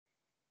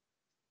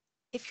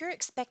If you're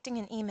expecting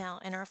an email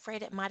and are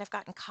afraid it might have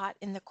gotten caught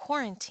in the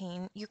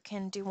quarantine, you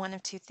can do one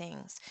of two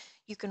things.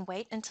 You can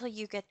wait until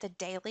you get the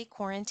daily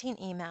quarantine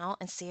email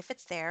and see if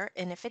it's there.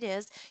 And if it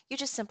is, you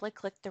just simply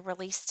click the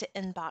Release to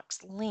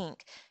Inbox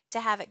link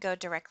to have it go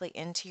directly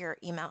into your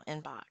email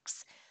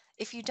inbox.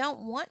 If you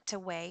don't want to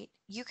wait,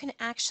 you can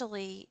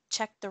actually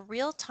check the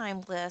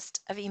real-time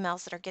list of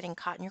emails that are getting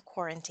caught in your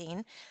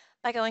quarantine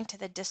by going to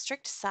the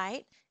district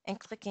site and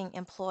clicking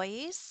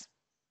Employees,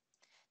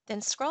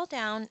 then scroll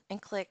down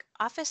and click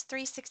Office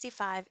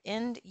 365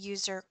 End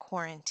User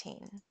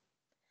Quarantine.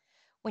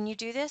 When you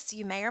do this,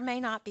 you may or may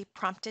not be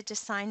prompted to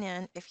sign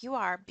in. If you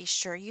are, be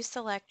sure you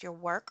select your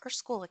work or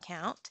school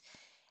account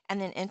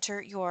and then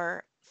enter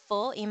your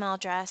full email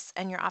address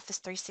and your Office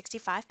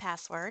 365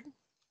 password.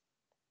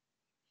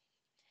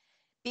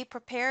 Be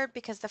prepared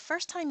because the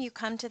first time you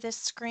come to this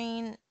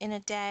screen in a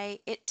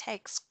day, it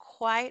takes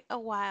quite a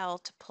while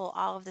to pull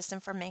all of this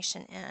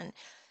information in.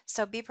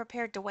 So be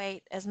prepared to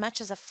wait as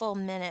much as a full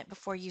minute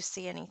before you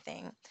see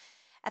anything.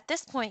 At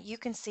this point, you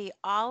can see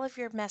all of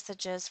your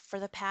messages for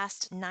the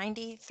past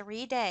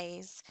 93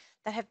 days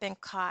that have been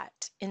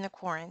caught in the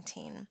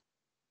quarantine.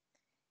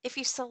 If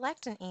you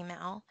select an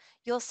email,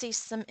 you'll see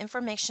some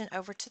information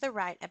over to the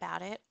right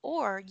about it,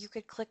 or you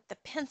could click the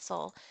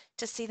pencil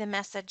to see the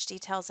message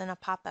details in a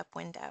pop-up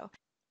window.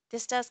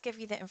 This does give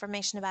you the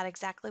information about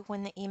exactly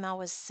when the email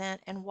was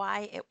sent and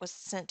why it was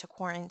sent to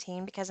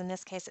quarantine, because in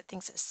this case it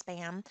thinks it's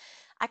spam.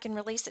 I can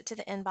release it to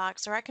the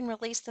inbox, or I can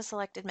release the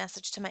selected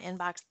message to my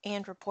inbox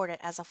and report it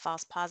as a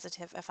false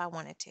positive if I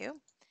wanted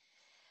to.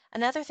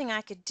 Another thing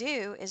I could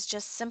do is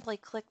just simply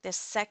click this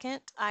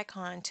second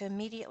icon to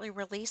immediately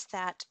release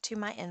that to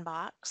my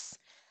inbox.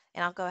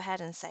 And I'll go ahead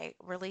and say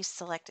release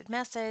selected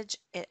message.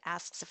 It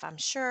asks if I'm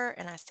sure,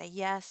 and I say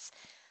yes.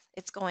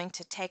 It's going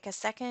to take a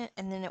second,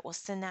 and then it will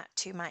send that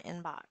to my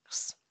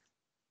inbox.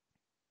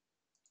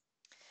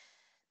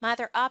 My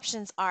other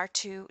options are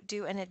to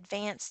do an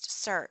advanced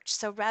search.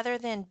 So rather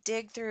than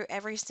dig through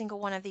every single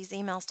one of these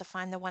emails to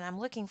find the one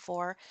I'm looking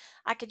for,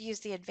 I could use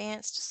the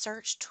advanced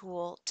search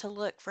tool to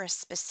look for a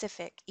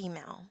specific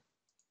email.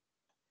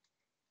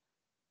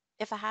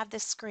 If I have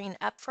this screen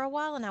up for a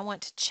while and I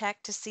want to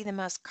check to see the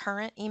most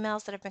current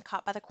emails that have been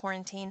caught by the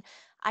quarantine,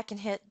 I can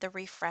hit the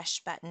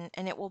refresh button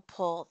and it will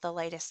pull the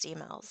latest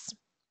emails.